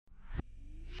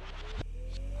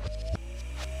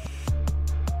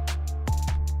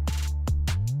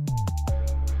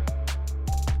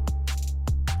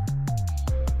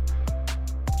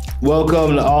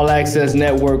Welcome to All Access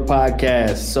Network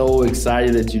Podcast. So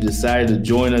excited that you decided to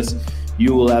join us.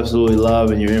 You will absolutely love,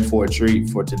 and you're in for a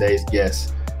treat for today's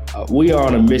guest. We are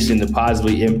on a mission to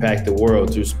positively impact the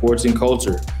world through sports and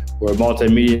culture. We're a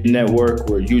multimedia network,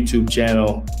 we're a YouTube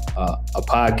channel, a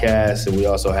podcast, and we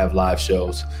also have live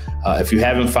shows. If you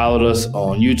haven't followed us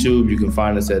on YouTube, you can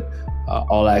find us at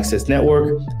All Access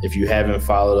Network. If you haven't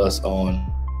followed us on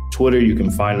Twitter, you can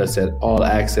find us at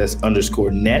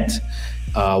allaccess_net.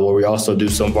 Where we also do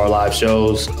some of our live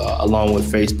shows along with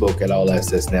Facebook at All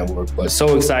Access Network. But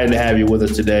so excited to have you with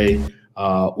us today.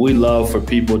 We love for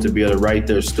people to be able to write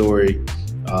their story,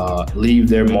 leave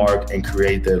their mark, and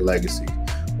create their legacy.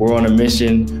 We're on a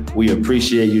mission. We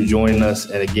appreciate you joining us.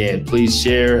 And again, please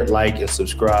share, like, and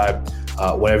subscribe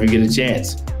whenever you get a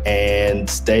chance. And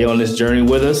stay on this journey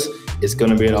with us. It's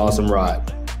going to be an awesome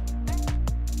ride.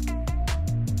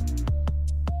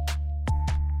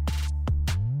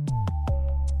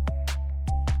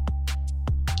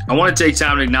 I want to take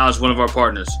time to acknowledge one of our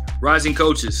partners, Rising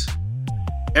Coaches.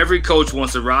 Every coach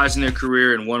wants to rise in their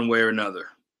career in one way or another.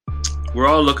 We're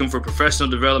all looking for professional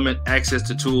development, access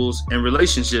to tools, and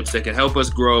relationships that can help us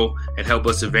grow and help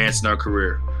us advance in our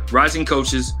career. Rising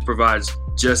Coaches provides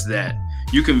just that.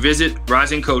 You can visit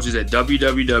Rising Coaches at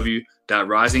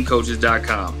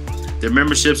www.risingcoaches.com. Their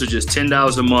memberships are just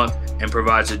 $10 a month and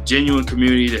provides a genuine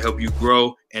community to help you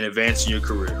grow and advance in your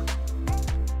career.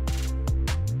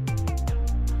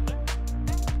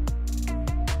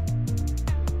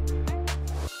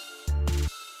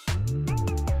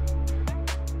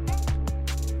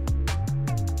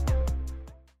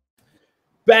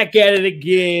 Back at it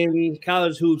again,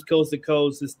 College Hoops Coast to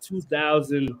Coast. It's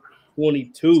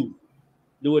 2022.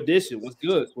 New edition. What's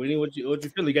good, Sweeney? What you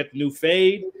feeling? You got the new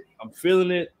fade? I'm feeling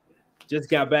it. Just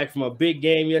got back from a big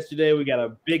game yesterday. We got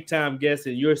a big time guest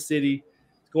in your city.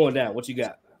 It's going down. What you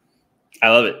got? I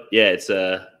love it. Yeah, it's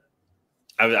I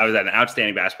was at an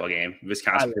outstanding basketball game,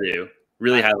 Wisconsin Purdue.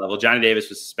 Really high level. Johnny Davis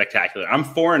was spectacular. I'm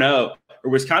 4-0. Or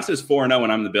Wisconsin is 4-0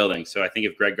 when I'm in the building. So I think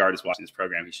if Greg Gard is watching this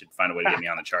program, he should find a way to get me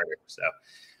on the charter. So,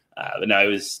 but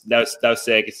no, that was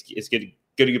sick. It's good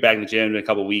to get back in the gym in a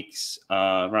couple of weeks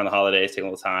around the holidays, taking a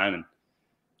little time. And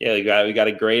yeah, we got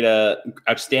a great,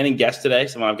 outstanding guest today.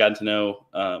 Someone I've gotten to know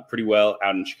pretty well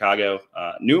out in Chicago.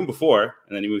 Knew him before,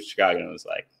 and then he moved to Chicago, and it was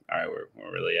like, all right, we're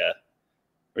really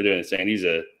we're doing this thing. And he's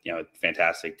a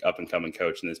fantastic up and coming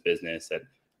coach in this business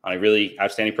on a really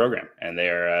outstanding program, and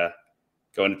they're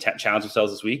going to challenge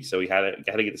themselves this week. So we had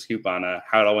to get the scoop on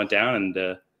how it all went down and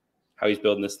how he's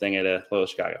building this thing at Loyola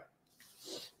Chicago.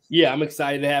 Yeah, I'm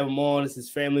excited to have him on. This is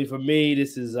family for me.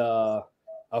 This is a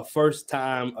first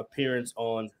time appearance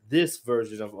on this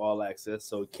version of All Access.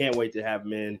 So can't wait to have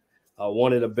him in.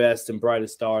 One of the best and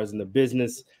brightest stars in the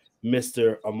business,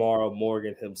 Mr. Amaro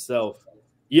Morgan himself.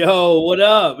 Yo, what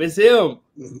up? It's him.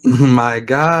 My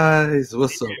guys.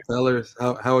 What's up, fellas?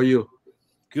 How are you?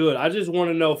 Good. I just want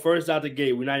to know, first out the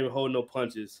gate, we're not even holding no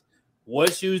punches.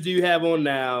 What shoes do you have on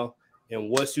now, and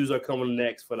what shoes are coming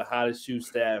next for the hottest shoe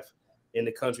staff in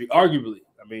the country? Arguably,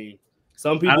 I mean,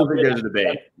 some people. I don't think there's a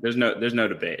debate. There's no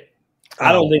debate.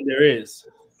 I don't think there is.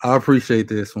 I appreciate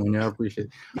this one. Yeah, I appreciate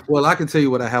it. Well, I can tell you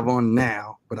what I have on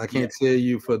now, but I can't tell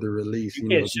you for the release. You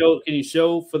can't show. Can you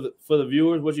show for the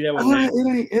viewers what you have on now?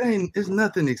 It ain't. It's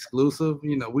nothing exclusive.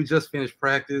 We just finished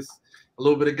practice a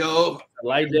little bit ago. I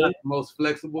like that. Most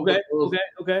flexible. Okay.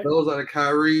 Those are the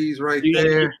Kyries right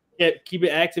there. Keep it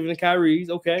active in the Kyries.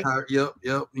 Okay. Yep.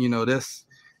 That's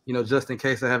just in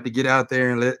case I have to get out there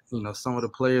and let some of the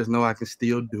players know I can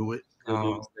still do it.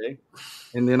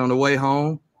 And then on the way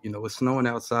home, it's snowing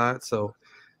outside, so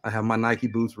I have my Nike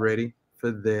boots ready for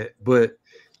that. But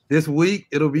this week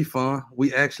it'll be fun.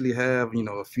 We actually have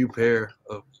a few pair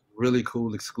of really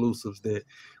cool exclusives that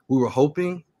we were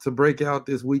hoping to break out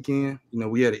this weekend.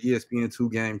 We had an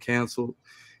ESPN2 game canceled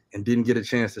and didn't get a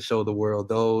chance to show the world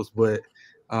those, but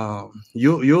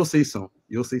you'll see some.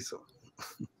 You'll see some.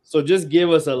 So just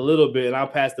give us a little bit, and I'll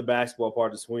pass the basketball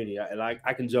part to Sweeney, and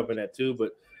I can jump in that too.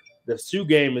 But the shoe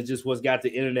game is just what's got the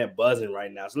internet buzzing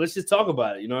right now. So let's just talk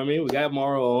about it. You know what I mean? We got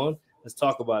Morrow on. Let's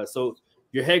talk about it. So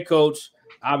your head coach,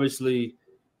 obviously,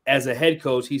 as a head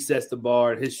coach, he sets the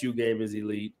bar, and his shoe game is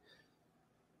elite.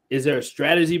 Is there a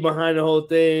strategy behind the whole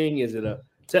thing? Is it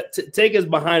take us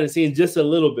behind the scenes just a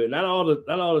little bit? Not all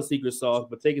the secret sauce,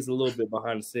 but take us a little bit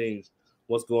behind the scenes.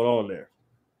 What's going on there?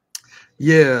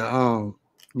 Yeah,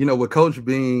 with Coach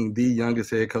being the youngest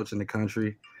head coach in the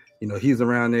country, he's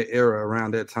around that era,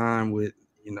 around that time with,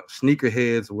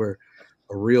 sneakerheads were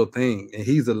a real thing, and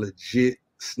he's a legit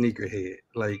sneakerhead.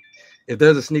 Like, if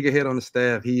there's a sneakerhead on the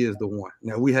staff, he is the one.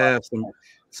 Now we have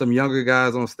some younger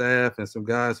guys on staff and some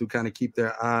guys who kind of keep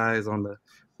their eyes on the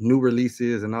new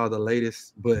releases and all the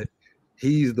latest, but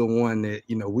he's the one that,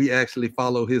 we actually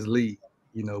follow his lead.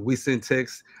 We send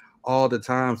texts all the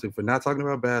time. So if we're not talking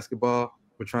about basketball,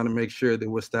 we're trying to make sure that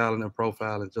we're styling and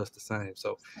profiling just the same.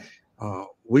 So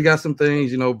we got some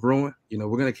things, brewing.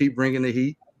 We're going to keep bringing the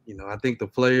heat. I think the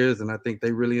players, and I think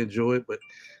they really enjoy it, but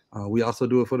we also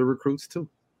do it for the recruits too.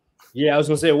 Yeah, I was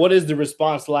going to say, what is the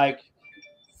response like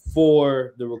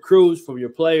for the recruits, for your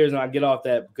players? And I'll get off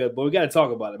that, but we got to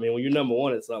talk about it. I mean, when you're number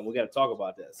one at something, we got to talk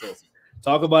about that. So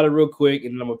talk about it real quick,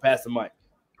 and then I'm going to pass the mic.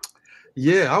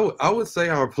 Yeah, I would say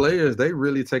our players, they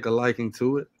really take a liking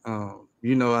to it.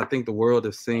 I think the world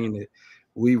has seen that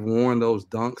we've worn those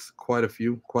dunks quite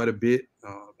a bit.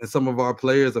 And some of our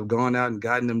players have gone out and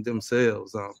gotten them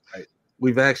themselves. Right.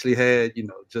 We've actually had,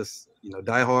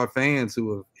 diehard fans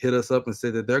who have hit us up and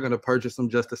said that they're going to purchase them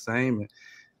just the same.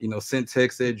 And, sent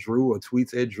texts at Drew or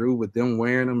tweets at Drew with them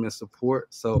wearing them in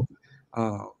support. So,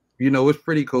 it's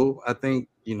pretty cool. I think,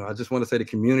 I just want to say the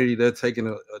community, they're taking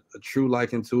a true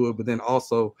liking to it, but then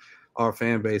also our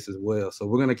fan base as well. So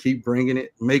we're going to keep bringing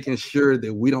it, making sure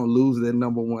that we don't lose that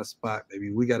number one spot,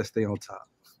 baby. We got to stay on top.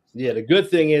 Yeah, the good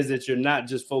thing is that you're not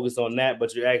just focused on that,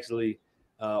 but you're actually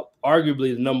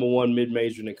arguably the number one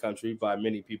mid-major in the country by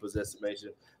many people's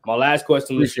estimation. My last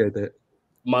question is,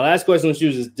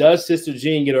 does Sister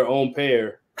Jean get her own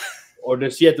pair, or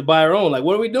does she have to buy her own? Like,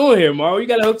 what are we doing here, Mauro? You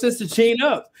got to hook Sister Jean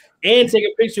up and take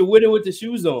a picture with her with the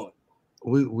shoes on.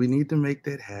 We need to make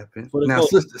that happen. Now,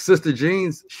 Sister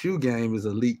Jean's shoe game is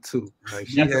elite too. Like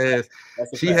she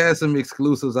has some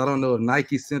exclusives. I don't know if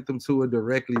Nike sent them to her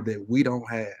directly that we don't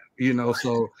have.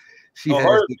 So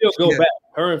her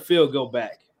and Phil go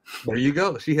back. There you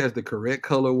go. She has the correct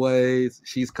colorways.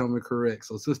 She's coming correct.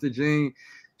 So Sister Jean,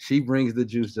 she brings the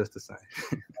juice just the same.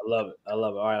 I love it.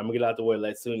 All right, I'm gonna get out the way.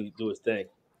 Let Sunni do his thing.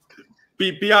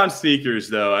 Beyond sneakers,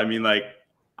 though, I mean, like,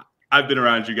 I've been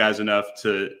around you guys enough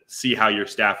to see how your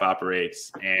staff operates,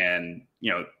 and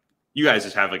you guys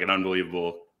just have like an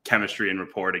unbelievable chemistry and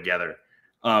rapport together.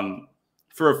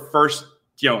 For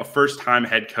a first-time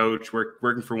head coach,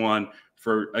 working for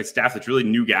a staff that's really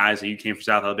new guys. You came from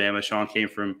South Alabama, Sean came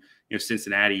from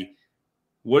Cincinnati.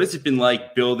 What has it been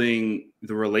like building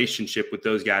the relationship with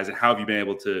those guys, and how have you been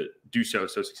able to do so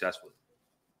successfully?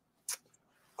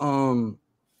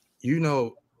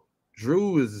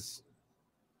 Drew is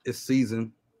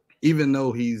seasoned, even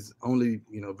though he's only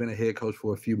been a head coach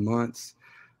for a few months.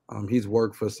 He's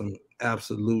worked for some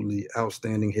absolutely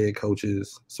outstanding head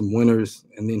coaches, some winners,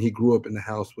 and then he grew up in the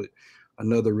house with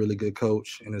another really good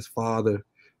coach and his father.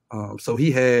 So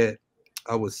he had,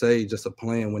 I would say, just a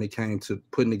plan when it came to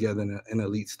putting together an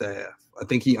elite staff. I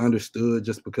think he understood,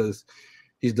 just because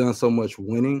he's done so much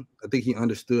winning, I think he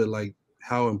understood like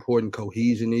how important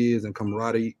cohesion is and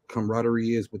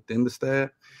camaraderie is within the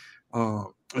staff.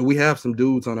 And we have some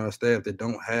dudes on our staff that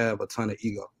don't have a ton of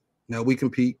ego. Now, we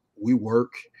compete, we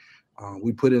work,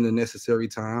 we put in the necessary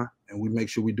time, and we make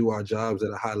sure we do our jobs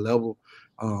at a high level.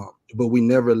 But we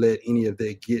never let any of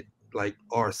that get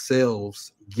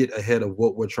ahead of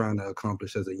what we're trying to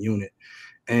accomplish as a unit.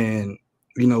 And,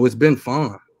 it's been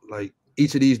fun. Like,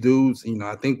 each of these dudes,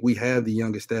 I think we have the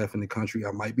youngest staff in the country.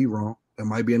 I might be wrong. There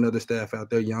might be another staff out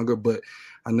there younger, but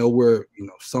I know we're,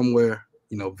 somewhere,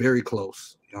 very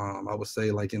close. I would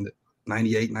say like in the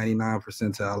 98, 99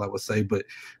 percentile, I would say. But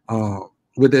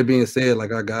with that being said,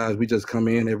 like, our guys, we just come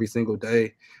in every single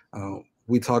day.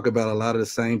 We talk about a lot of the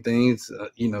same things,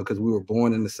 because we were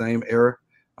born in the same era.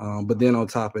 But then on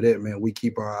top of that, man, we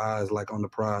keep our eyes like on the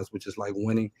prize, which is like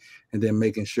winning, and then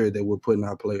making sure that we're putting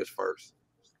our players first.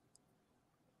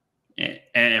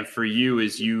 And for you,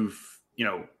 as you've,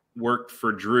 worked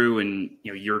for Drew, and,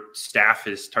 your staff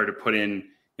has started to put in,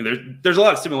 there's a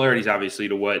lot of similarities, obviously,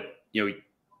 to what,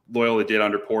 Loyola did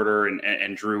under Porter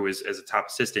and Drew as a top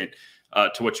assistant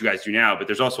to what you guys do now. But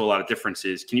there's also a lot of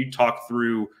differences. Can you talk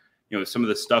through, some of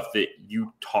the stuff that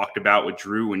you talked about with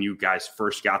Drew when you guys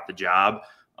first got the job,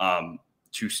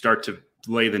 to start to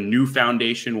lay the new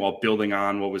foundation while building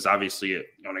on what was obviously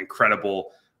an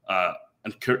incredible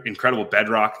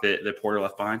bedrock that Porter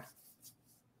left behind?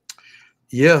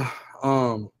 Yeah.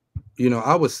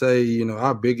 I would say,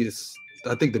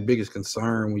 I think the biggest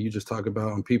concern when you just talk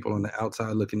about people on the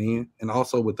outside looking in, and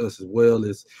also with us as well,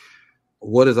 is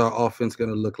what is our offense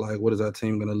going to look like? What is our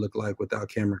team going to look like without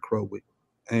Cameron Crowley?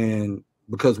 And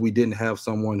because we didn't have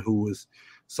someone who was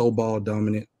so ball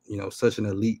dominant, such an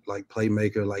elite like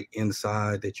playmaker, like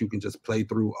inside that you can just play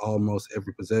through almost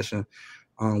every possession,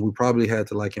 we probably had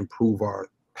to like improve our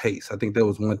pace. I think that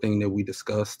was one thing that we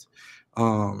discussed.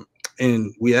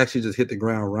 And we actually just hit the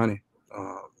ground running.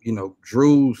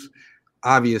 Drew's,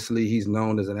 obviously he's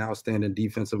known as an outstanding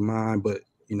defensive mind, but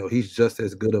you know, he's just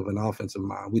as good of an offensive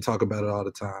mind. We talk about it all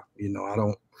the time. You know, I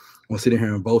don't want to sit in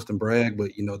here and boast and brag,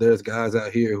 but, you know, there's guys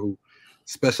out here who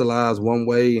specialize one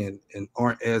way and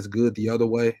aren't as good the other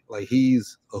way. Like,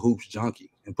 he's a hoops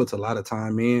junkie and puts a lot of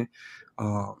time in.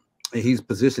 And he's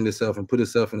positioned himself and put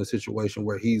himself in a situation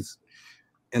where he's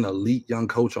an elite young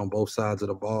coach on both sides of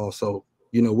the ball. So,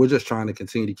 you know, we're just trying to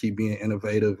continue to keep being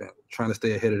innovative and trying to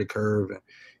stay ahead of the curve and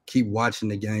keep watching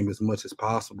the game as much as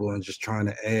possible and just trying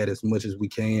to add as much as we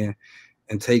can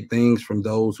and take things from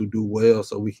those who do well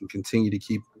so we can continue to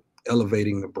keep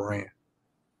elevating the brand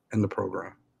and the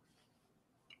program.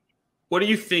 What do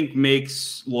you think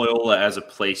makes Loyola as a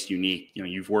place unique? You know,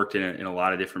 you've worked in a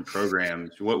lot of different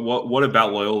programs. What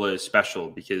about Loyola is special?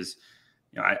 Because,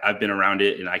 you know, I've been around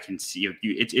it and I can see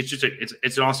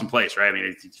it's an awesome place, right? I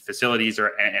mean, facilities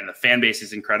are, and the fan base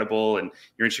is incredible, and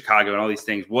you're in Chicago and all these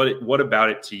things. What about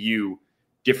it to you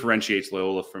differentiates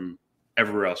Loyola from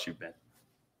everywhere else you've been?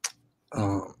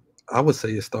 I would say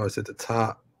it starts at the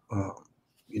top.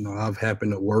 You know, I've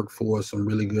happened to work for some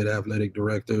really good athletic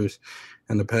directors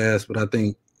in the past, but I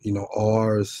think, you know,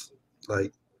 ours,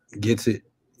 like, gets it.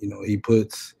 You know, he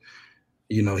puts,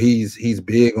 you know, he's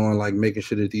big on, like, making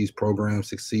sure that these programs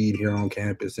succeed here on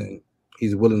campus, and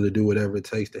he's willing to do whatever it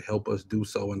takes to help us do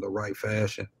so in the right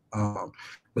fashion.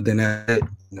 But then that,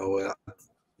 you know,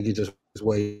 it just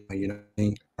way, you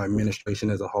know, our administration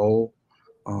as a whole.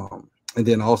 And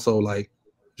then also, like,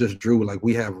 just Drew, like,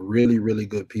 we have really, really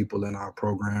good people in our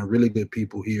program, really good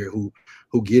people here who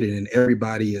get it, and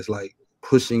everybody is, like,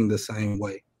 pushing the same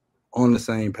way, on the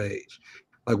same page.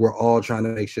 Like, we're all trying to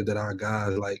make sure that our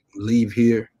guys, like, leave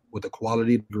here with a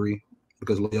quality degree,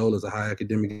 because Loyola is a high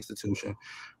academic institution,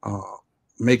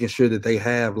 making sure that they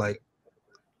have, like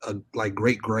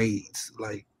great grades.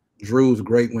 Like, Drew's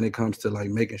great when it comes to, like,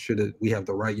 making sure that we have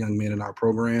the right young men in our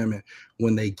program, and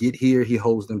when they get here, he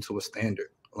holds them to a standard,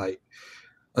 like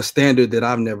a standard that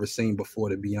I've never seen before,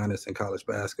 to be honest, in college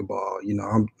basketball. You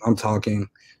know, I'm talking,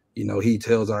 you know, he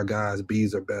tells our guys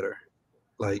B's are better,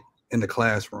 like, in the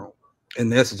classroom. And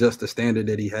that's just the standard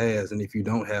that he has. And if you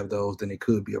don't have those, then it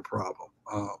could be a problem.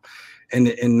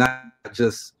 And not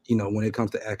just, you know, when it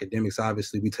comes to academics,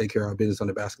 obviously we take care of our business on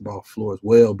the basketball floor as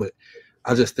well. But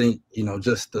I just think, you know,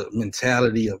 just the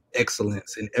mentality of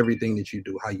excellence in everything that you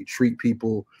do, how you treat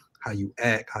people, how you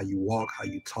act, how you walk, how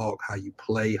you talk, how you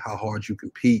play, how hard you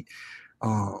compete.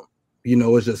 You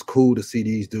know, it's just cool to see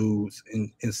these dudes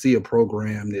and see a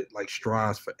program that, like,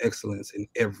 strives for excellence in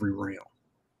every realm.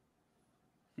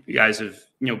 You guys have,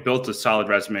 you know, built a solid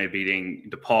resume,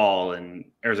 beating DePaul and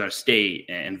Arizona State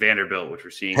and Vanderbilt, which we're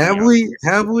seeing. Have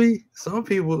we? Some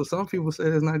people say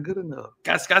it's not good enough.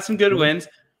 Got some good wins,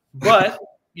 but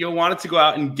you wanted to go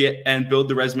out and build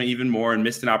the resume even more, and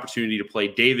missed an opportunity to play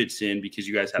Davidson because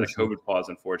you guys had a COVID pause,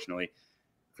 unfortunately.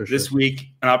 This week,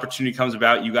 an opportunity comes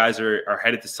about. You guys are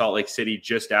headed to Salt Lake City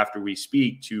just after we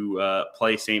speak to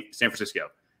play San Francisco.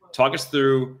 Talk us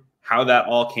through how that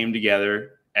all came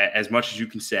together, as much as you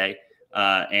can say,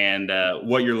 and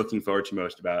what you're looking forward to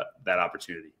most about that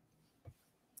opportunity.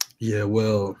 Yeah,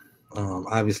 well,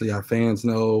 obviously our fans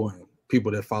know, and people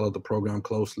that follow the program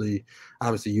closely,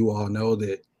 obviously you all know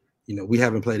that, you know, we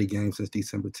haven't played a game since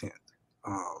December 10th.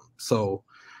 So,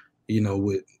 you know,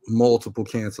 with multiple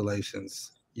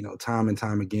cancellations, you know, time and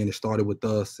time again, it started with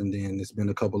us, and then it's been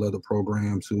a couple other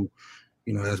programs who,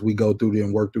 you know, as we go through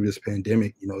and work through this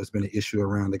pandemic, you know, it's been an issue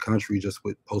around the country just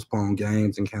with postponed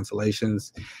games and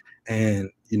cancellations. And,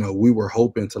 you know, we were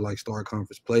hoping to, like, start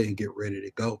conference play and get ready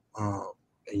to go, and,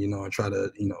 you know, and try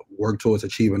to, you know, work towards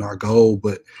achieving our goal.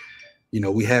 But, you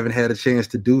know, we haven't had a chance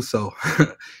to do so,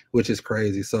 which is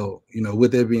crazy. So, you know,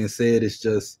 with that being said, it's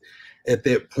just at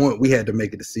that point we had to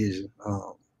make a decision.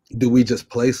 Do we just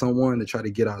play someone to try to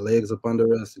get our legs up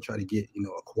under us and try to get, you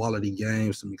know, a quality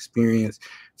game, some experience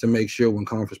to make sure when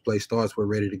conference play starts, we're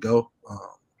ready to go?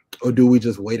 Or do we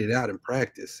just wait it out in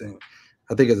practice? And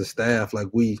I think as a staff, like,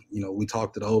 we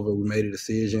talked it over, we made a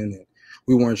decision, and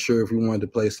we weren't sure if we wanted to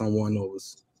play someone that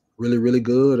was really, really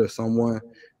good or someone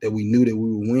that we knew that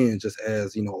we would win just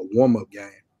as, you know, a warm-up game.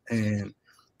 And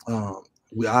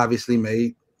we obviously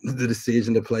made the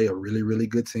decision to play a really, really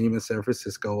good team in San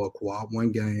Francisco, a quad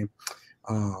one game.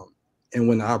 And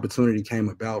when the opportunity came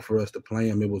about for us to play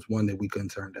them, it was one that we couldn't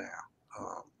turn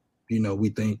down. You know, we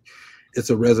think it's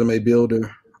a resume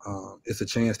builder. It's a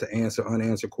chance to answer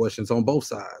unanswered questions on both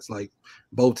sides. Like,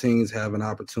 both teams have an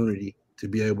opportunity to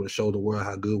be able to show the world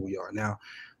how good we are. Now,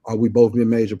 are we both in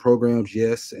major programs?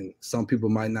 Yes. And some people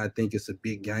might not think it's a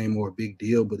big game or a big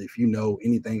deal, but if you know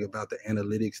anything about the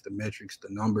analytics, the metrics, the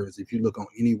numbers, if you look on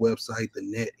any website, the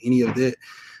net, any of that,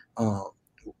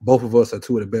 both of us are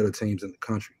two of the better teams in the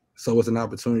country. So it's an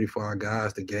opportunity for our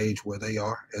guys to gauge where they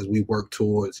are as we work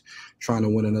towards trying to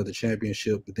win another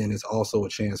championship. But then it's also a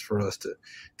chance for us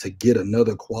to get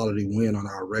another quality win on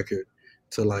our record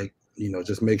to, like, you know,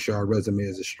 just make sure our resume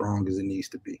is as strong as it needs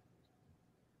to be.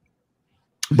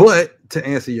 But to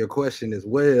answer your question as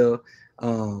well,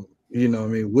 you know what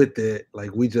I mean, with that, like,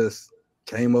 we just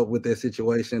came up with that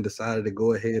situation, decided to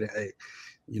go ahead and, hey,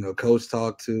 you know, coach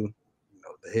talked to, you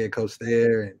know, the head coach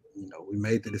there, and, you know, we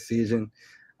made the decision.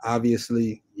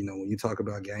 Obviously, you know, when you talk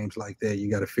about games like that,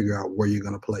 you got to figure out where you're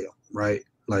going to play them, right?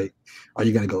 Like, are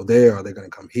you going to go there? Are they going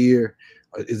to come here?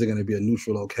 Or is it going to be a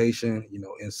neutral location? You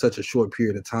know, in such a short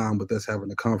period of time, with us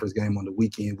having a conference game on the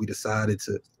weekend, we decided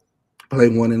to play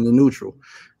one in the neutral.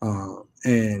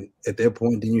 And at that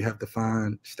point, then you have to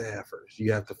find staffers.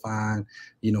 You have to find,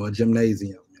 you know, a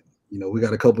gymnasium. You know, we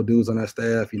got a couple dudes on our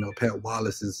staff. You know, Pat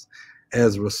Wallace is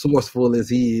as resourceful as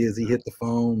he is. He hit the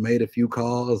phone, made a few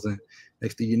calls, and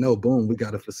next thing you know, boom, we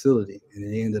got a facility, and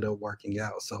it ended up working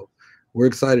out. So we're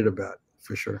excited about it,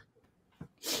 for sure.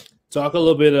 Talk a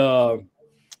little bit,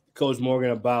 Coach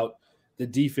Morgan, about the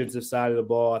defensive side of the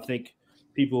ball. I think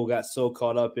people got so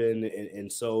caught up in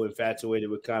and so infatuated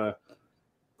with kind of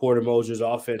Porter Moser's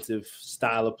offensive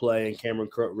style of play and Cameron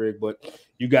Krutwig, but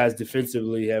you guys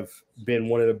defensively have been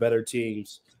one of the better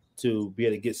teams to be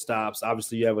able to get stops.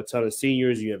 Obviously, you have a ton of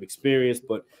seniors, you have experience,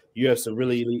 but you have some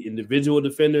really elite individual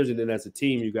defenders, and then as a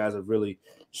team, you guys have really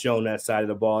shown that side of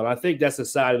the ball. And I think that's the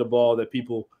side of the ball that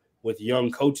people with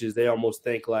young coaches, they almost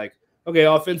think like, okay,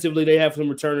 offensively, they have some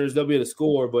returners, they'll be able to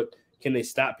score, but can they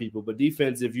stop people? But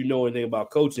defense, if you know anything about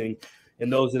coaching,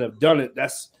 and those that have done it,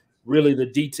 that's really the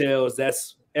details.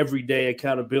 That's everyday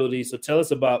accountability. So tell us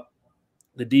about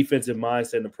the defensive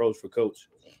mindset and approach for Coach.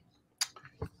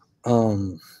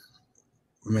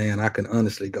 Man, I can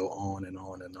honestly go on and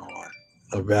on and on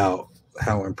about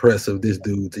how impressive this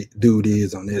dude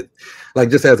is on it, like,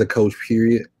 just as a coach,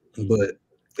 period, but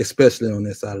especially on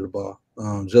that side of the ball.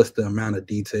 Just the amount of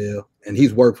detail, and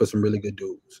he's worked for some really good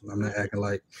dudes. I'm not acting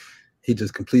like he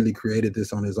just completely created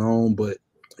this on his own, but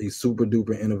he's super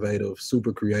duper innovative,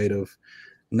 super creative,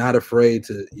 not afraid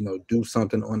to, you know, do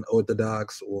something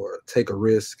unorthodox or take a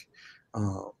risk.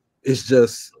 It's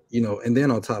just, you know, and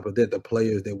then on top of that, the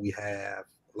players that we have,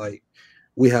 like,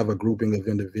 we have a grouping of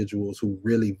individuals who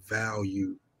really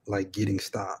value, like, getting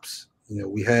stops. You know,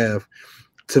 we have,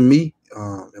 to me,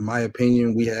 in my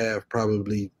opinion, we have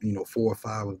probably, you know, 4 or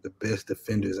 5 of the best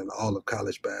defenders in all of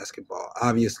college basketball.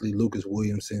 Obviously, Lucas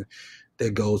Williamson,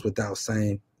 that goes without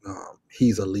saying.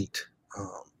 He's elite.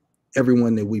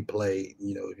 Everyone that we played,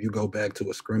 you know, if you go back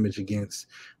to a scrimmage against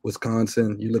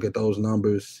Wisconsin, you look at those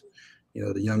numbers, you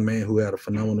know, the young man who had a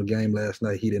phenomenal game last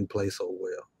night, he didn't play so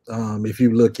well. If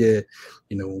you look at,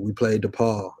 you know, when we played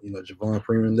DePaul, you know, Javon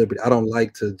Freeman Liberty, I don't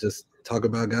like to just talk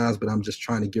about guys, but I'm just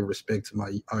trying to give respect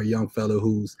to our young fellow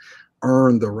who's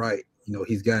earned the right. You know,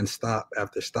 he's gotten stop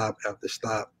after stop after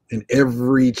stop. And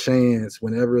every chance,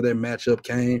 whenever that matchup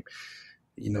came,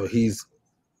 you know, he's,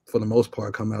 for the most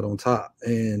part, come out on top.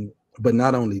 But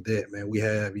not only that, man, we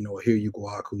have, you know, Ahir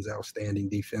Uguak, who's outstanding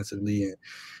defensively and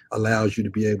allows you to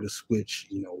be able to switch,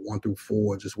 you know, 1 through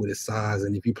 4 just with his size.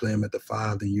 And if you play him at the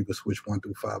 5, then you can switch 1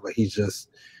 through 5. But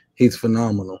he's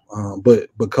phenomenal.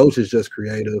 But Coach is just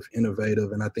creative,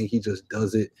 innovative, and I think he just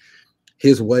does it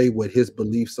his way, what his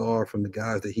beliefs are from the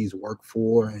guys that he's worked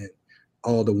for and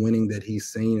all the winning that he's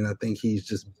seen. And I think he's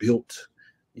just built,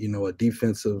 you know, a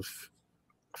defensive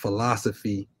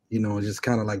philosophy, you know, and just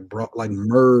kind of like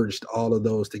merged all of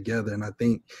those together. And I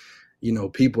think, you know,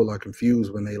 people are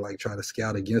confused when they like try to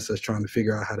scout against us, trying to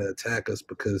figure out how to attack us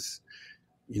because,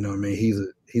 you know what I mean,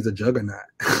 he's a juggernaut.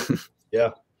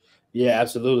 Yeah,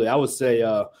 absolutely. I would say,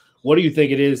 what do you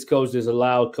think it is, Coach, that's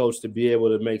allowed Coach to be able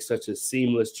to make such a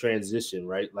seamless transition,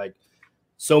 right? Like,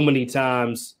 so many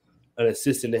times an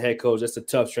assistant to head coach, that's a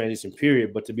tough transition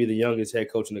period, but to be the youngest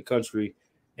head coach in the country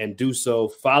and do so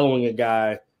following a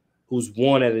guy who's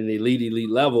won at an elite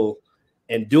level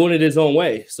and doing it his own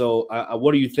way. So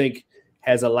what do you think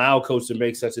has allowed Coach to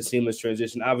make such a seamless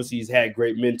transition? Obviously, he's had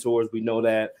great mentors. We know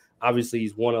that. Obviously,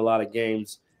 he's won a lot of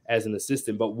games as an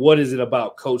assistant. But what is it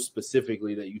about Coach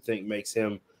specifically that you think makes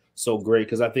him so great?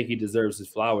 Because I think he deserves his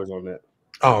flowers on that.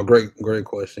 Oh, great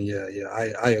question. Yeah,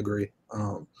 I agree.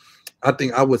 I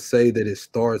think I would say that it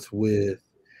starts with,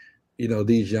 you know,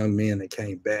 these young men that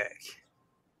came back.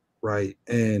 Right.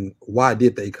 And why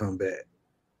did they come back?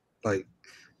 Like,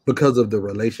 because of the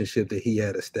relationship that he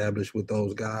had established with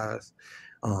those guys,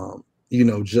 you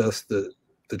know, just the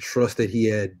trust that he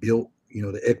had built, you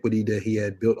know, the equity that he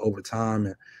had built over time.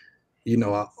 And, you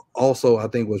know, I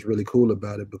think what's really cool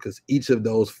about it, because each of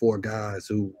those 4 guys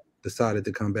who decided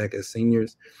to come back as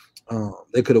seniors,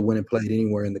 They could have went and played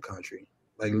anywhere in the country.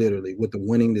 Like literally, with the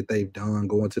winning that they've done,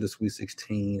 going to the Sweet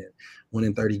 16 and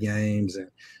winning 30 games and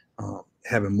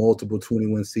having multiple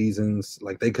 21 seasons,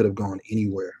 like they could have gone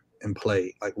anywhere and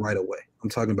played like right away. I'm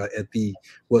talking about at the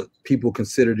what people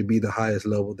consider to be the highest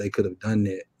level. They could have done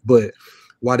that, but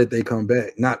why did they come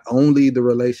back? Not only the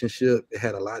relationship, it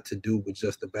had a lot to do with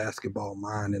just the basketball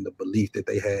mind and the belief that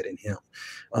they had in him,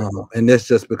 and that's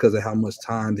just because of how much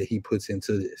time that he puts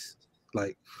into this.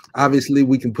 Like, obviously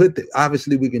we can do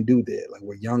that. Like,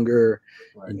 we're younger,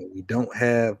 right. We don't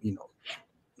have,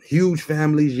 huge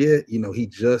families yet. He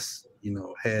just,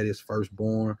 had his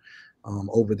firstborn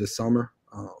over the summer,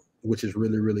 which is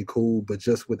really, really cool. But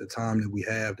just with the time that we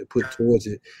have to put towards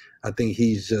it, I think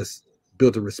he's just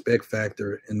built a respect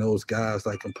factor in those guys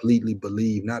like completely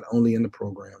believe not only in the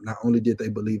program, not only did they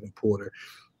believe in Porter,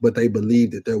 but they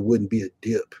believed that there wouldn't be a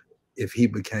dip if he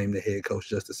became the head coach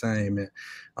just the same.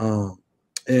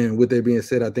 And with that being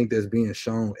said, I think that's being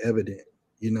shown evident,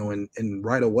 and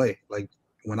right away, like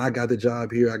when I got the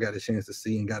job here, I got a chance to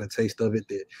see and got a taste of it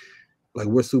that like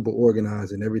we're super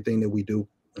organized in everything that we do.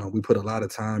 We put a lot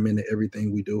of time into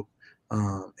everything we do.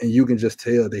 And you can just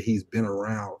tell that he's been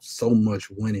around so much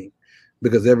winning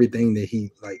because everything that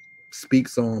he like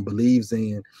speaks on, believes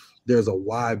in, there's a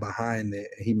why behind that.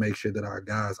 And he makes sure that our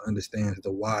guys understand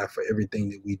the why for everything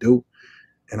that we do.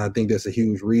 And I think that's a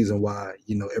huge reason why,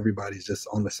 everybody's just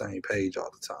on the same page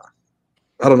all the time.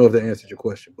 I don't know if that answered your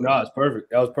question. But. No, it's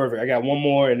perfect. That was perfect. I got one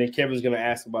more, and then Kevin's going to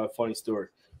ask about a funny story.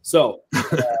 So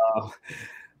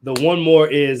the one more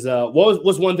is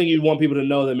what's one thing you'd want people to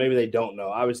know that maybe they don't know?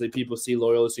 Obviously, people see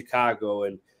Loyola Chicago,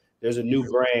 and there's a new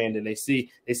brand, and they see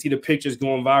the pictures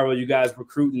going viral, you guys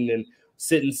recruiting and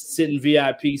sitting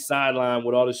VIP sideline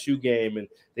with all the shoe game, and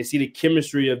they see the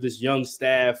chemistry of this young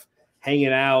staff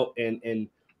hanging out and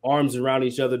arms around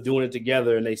each other, doing it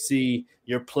together, and they see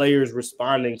your players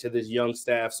responding to this young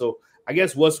staff. So I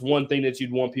guess what's one thing that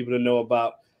you'd want people to know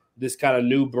about this kind of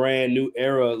new brand, new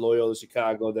era at Loyola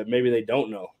Chicago that maybe they don't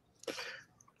know?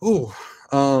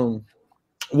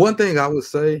 One thing I would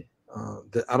say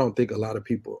that I don't think a lot of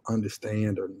people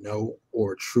understand or know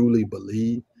or truly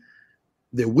believe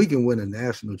that we can win a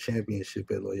national championship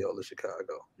at Loyola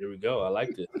Chicago. Here we go. I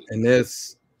liked it. And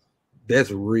that's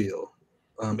real.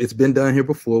 It's been done here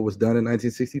before. It was done in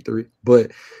 1963.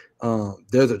 But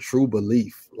there's a true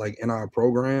belief, like in our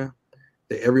program,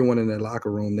 that everyone in the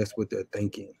locker room, that's what they're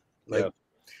thinking. Like,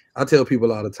 I tell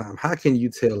people all the time, how can you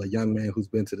tell a young man who's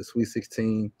been to the Sweet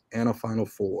 16 and a Final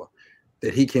Four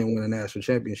that he can't win a national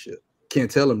championship?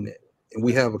 Can't tell him that. And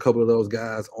we have a couple of those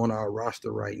guys on our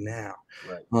roster right now.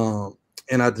 Right.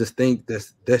 And I just think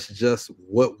that's just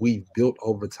what we've built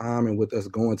over time. And with us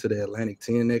going to the Atlantic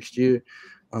 10 next year,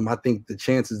 I think the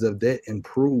chances of that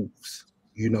improves,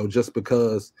 just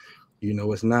because,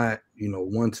 it's not,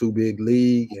 1-2 big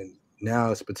league, and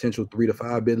now it's potential 3 to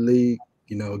 5 bid league.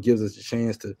 It gives us a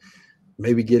chance to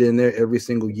maybe get in there every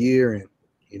single year. And,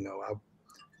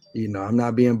 I'm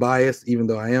not being biased, even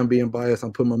though I am being biased.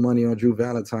 I'm putting my money on Drew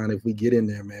Valentine. If we get in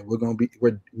there, man,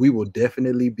 we will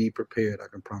definitely be prepared. I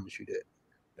can promise you that.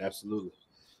 Absolutely.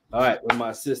 All right. With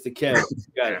my sister Kevin.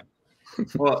 Got it.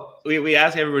 Well, we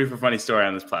ask everybody for a funny story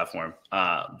on this platform,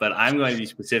 but I'm going to be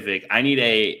specific. I need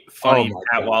a funny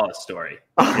Pat Wallace story.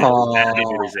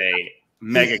 That is a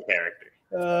mega character.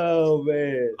 Oh,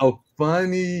 man. A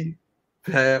funny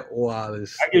Pat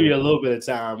Wallace. I'll give you a little bit of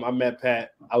time. I met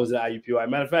Pat. I was at IUPUI.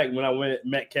 Matter of fact, when I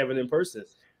met Kevin in person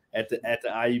at the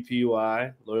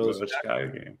IUPUI Loyola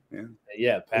Chicago game.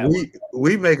 Yeah, Pat.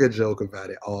 We make a joke about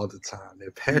it all the time.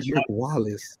 That Patrick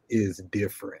Wallace is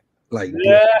different. Like,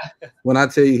 when I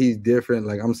tell you he's different,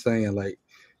 like I'm saying, like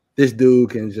this dude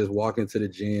can just walk into the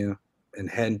gym and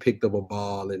hadn't picked up a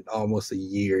ball in almost a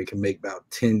year. He can make about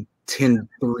 10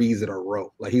 threes in a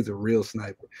row. Like, he's a real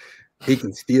sniper. He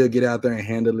can still get out there and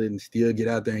handle it and still get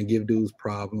out there and give dudes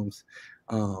problems.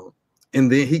 And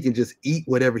then he can just eat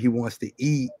whatever he wants to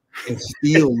eat and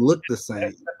still look the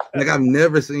same. Like, I've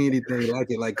never seen anything like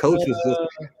it. Like Coach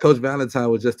Valentine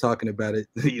was just talking about it,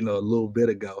 a little bit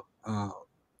ago.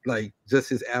 Like, just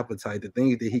his appetite, the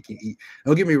things that he can eat.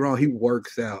 Don't get me wrong, he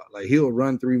works out. Like, he'll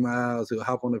run 3 miles, he'll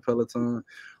hop on the Peloton.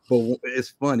 But it's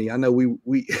funny. I know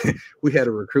we had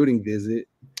a recruiting visit,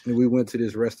 and we went to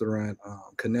this restaurant,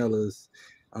 Canella's,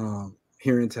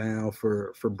 here in town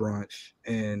for brunch,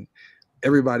 and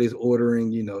everybody's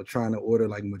ordering, trying to order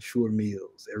like mature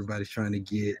meals. Everybody's trying to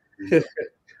get,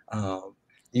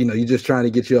 you're just trying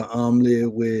to get your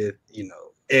omelet with,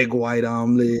 egg white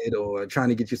omelet, or trying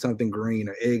to get you something green,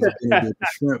 or eggs Benedict,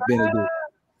 shrimp Benedict.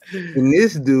 And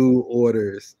this dude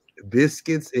orders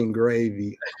biscuits and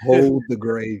gravy. Hold the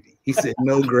gravy. He said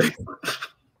no gravy.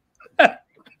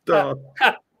 Bro,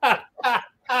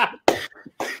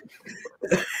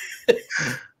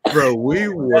 we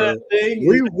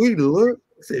looked.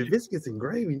 Said biscuits and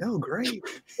gravy, no gravy.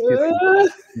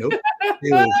 Nope.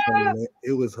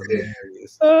 It was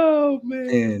hilarious. Oh man!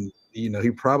 And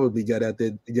he probably got out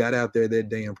there that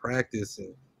day in practice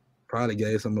and probably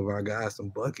gave some of our guys some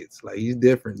buckets. Like he's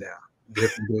different now,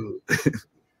 different dude.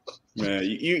 Man,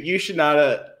 you should not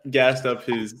have gassed up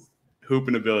his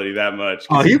hooping ability that much.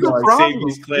 Oh, he's a problem.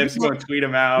 These clips, you want to tweet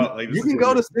him out. Like you can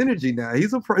go to Synergy now. He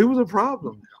was a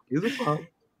problem. He's a problem.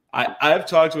 I've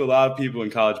talked to a lot of people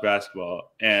in college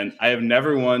basketball, and I have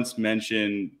never once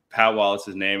mentioned Pat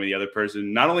Wallace's name, and the other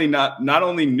person not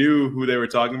only knew who they were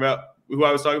talking about, who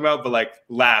I was talking about, but like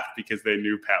laughed because they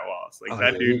knew Pat Wallace. Like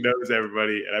that dude knows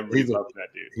everybody, and everybody loves that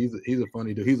dude. He's a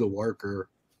funny dude. He's a worker,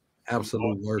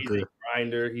 absolute worker. He's a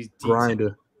grinder. He's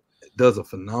grinder. Does a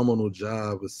phenomenal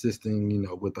job assisting,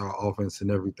 with our offense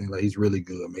and everything. Like he's really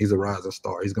good. I mean, he's a rising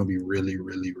star. He's gonna be really,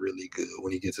 really, really good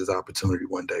when he gets his opportunity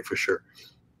one day for sure.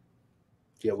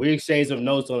 Yeah, we exchanged some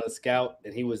notes on a scout,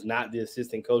 and he was not the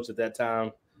assistant coach at that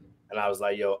time. And I was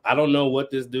like, yo, I don't know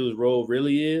what this dude's role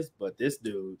really is, but this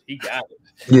dude, he got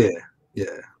it.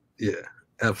 Yeah.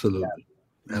 Absolutely.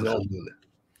 Absolutely.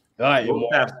 All right.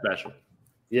 That's special.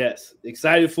 Yes.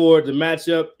 Excited for the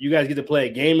matchup. You guys get to play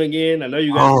a game again. I know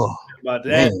you guys about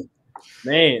that.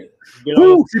 Man.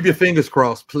 Keep your fingers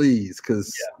crossed, please,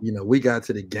 because we got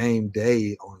to the game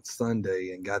day on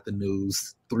Sunday and got the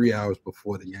news 3 hours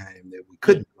before the game that we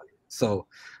couldn't play. So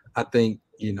I think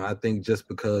just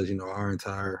because our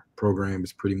entire program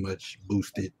is pretty much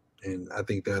boosted, and I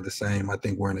think they're the same. I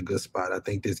think we're in a good spot. I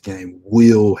think this game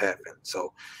will happen,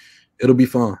 so it'll be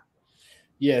fun.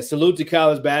 Yeah, salute to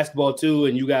college basketball too,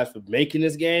 and you guys for making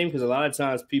this game, because a lot of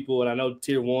times people, and I know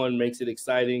Tier 1 makes it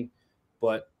exciting,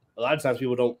 but a lot of times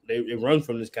people don't. They run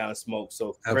from this kind of smoke.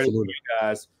 So credit to you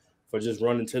guys for just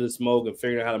running to the smoke and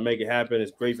figuring out how to make it happen. It's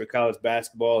great for college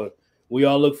basketball, and we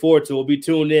all look forward to it. We'll be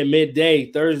tuned in midday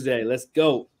Thursday. Let's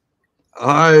go. All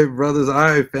right, brothers. All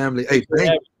right, family.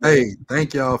 Hey,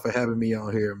 thank y'all for having me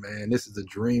on here, man. This is a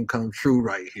dream come true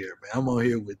right here, man. I'm on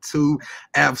here with two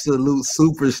absolute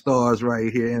superstars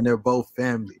right here, and they're both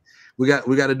family. We got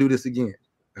to do this again.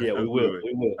 Yeah, we will.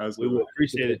 We will.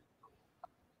 Appreciate it.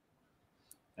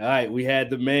 All right, we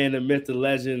had the man, the myth, the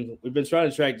legend. We've been trying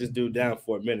to track this dude down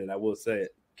for a minute. I will say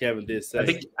it. Kevin did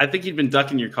say. I think he'd been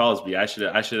ducking your calls, B. I should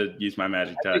have used my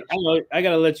magic touch. I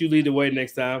gotta let you lead the way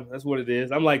next time. That's what it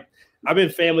is. I've been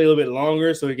family a little bit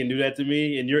longer, so he can do that to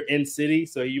me. And you're in city,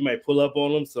 so you might pull up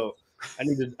on him. So I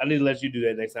need to let you do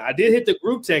that next time. I did hit the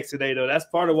group text today, though. That's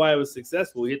part of why it was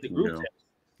successful. We hit the group text.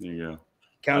 There you go.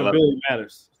 Accountability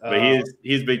matters. But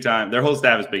he's big time. Their whole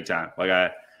staff is big time.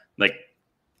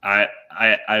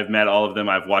 I've met all of them.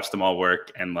 I've watched them all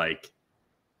work, and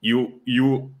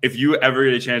if you ever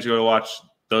get a chance to go to watch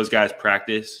those guys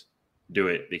practice, do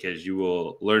it, because you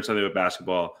will learn something about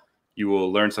basketball. You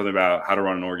will learn something about how to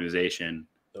run an organization.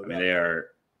 I mean, they are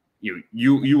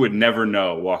you would never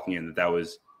know walking in that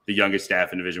was the youngest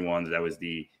staff in Division I, that was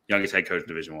the youngest head coach in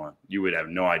Division I. You would have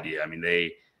no idea. I mean,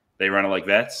 they run it like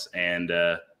vets, and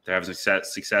they're having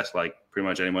success like pretty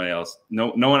much anybody else. No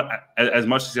one as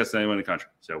much success as anyone in the country.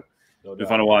 So it's been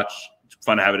fun to watch. It's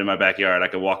fun to have it in my backyard. I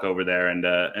could walk over there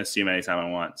and see them anytime I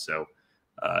want. So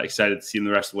excited to see them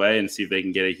the rest of the way and see if they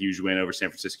can get a huge win over San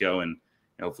Francisco and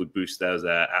hopefully boost those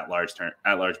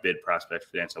at-large bid prospects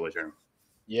for the NCAA tournament.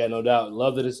 Yeah, no doubt.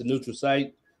 Love that it's a neutral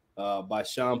site by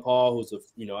Sean Paul, who's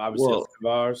obviously a friend of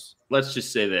ours. Let's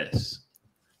just say this: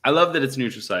 I love that it's a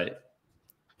neutral site,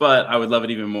 but I would love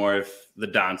it even more if the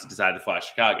Dons decided to fly to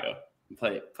Chicago and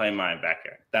play in my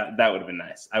backyard. That would have been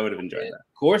nice. I would have enjoyed that.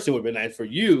 Of course, it would have been nice for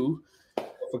you.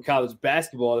 For college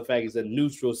basketball, the fact it's a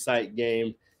neutral site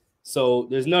game, so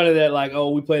there's none of that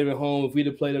we played them at home. If we'd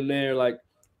have played them there,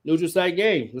 neutral site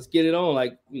game, let's get it on.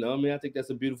 I think that's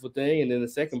a beautiful thing. And then the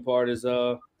second part is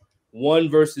 1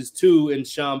 versus 2 in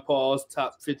Sean Paul's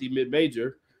top 50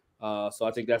 mid-major. So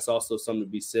I think that's also something to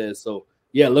be said. So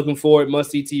yeah, looking forward.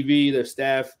 Must-see TV. Their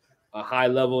staff, a high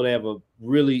level. They have a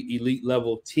really elite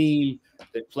level team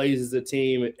that plays as a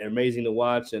team. Amazing to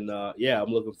watch. And I'm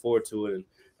looking forward to it. And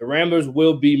the Ramblers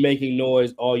will be making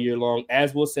noise all year long,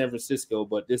 as will San Francisco.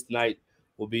 But this night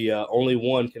will be only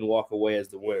one can walk away as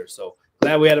the winner. So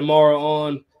glad we had Amara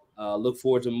on. Look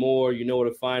forward to more. You know where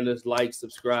to find us. Like,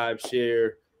 subscribe,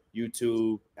 share,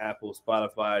 YouTube, Apple,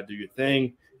 Spotify. Do your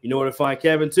thing. You know where to find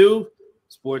Kevin too.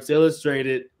 Sports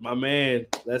Illustrated, my man.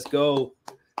 Let's go.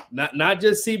 Not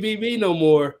just CBB no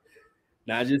more.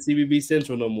 Not just CBB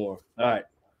Central no more. All right.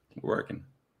 We're working.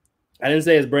 I didn't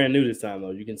say it's brand new this time though.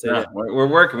 You can say that. We're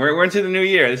working. We're into the new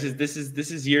year. This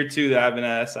is year 2 that I've been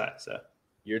at SI. So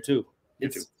Year two.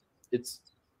 It's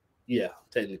yeah,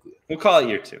 technically. We'll call it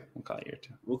year two.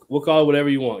 We'll call it whatever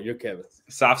you want. You're Kevin.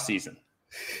 Soft season.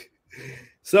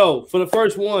 So for the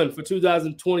first one for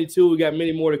 2022, we got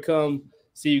many more to come.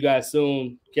 See you guys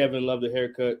soon. Kevin, love the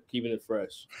haircut, keeping it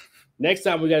fresh. Next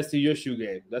time we got to see your shoe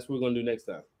game. That's what we're gonna do next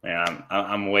time. Yeah,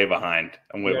 I'm way behind.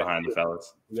 I'm way behind the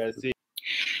fellas. We got to see.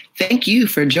 Thank you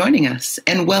for joining us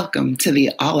and welcome to the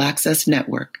All Access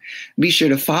Network. Be sure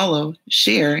to follow,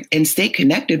 share, and stay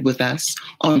connected with us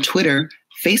on Twitter,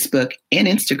 Facebook, and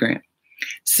Instagram.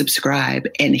 Subscribe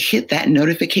and hit that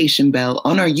notification bell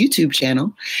on our YouTube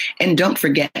channel. And don't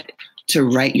forget to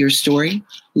write your story,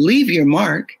 leave your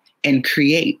mark, and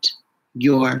create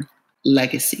your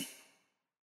legacy.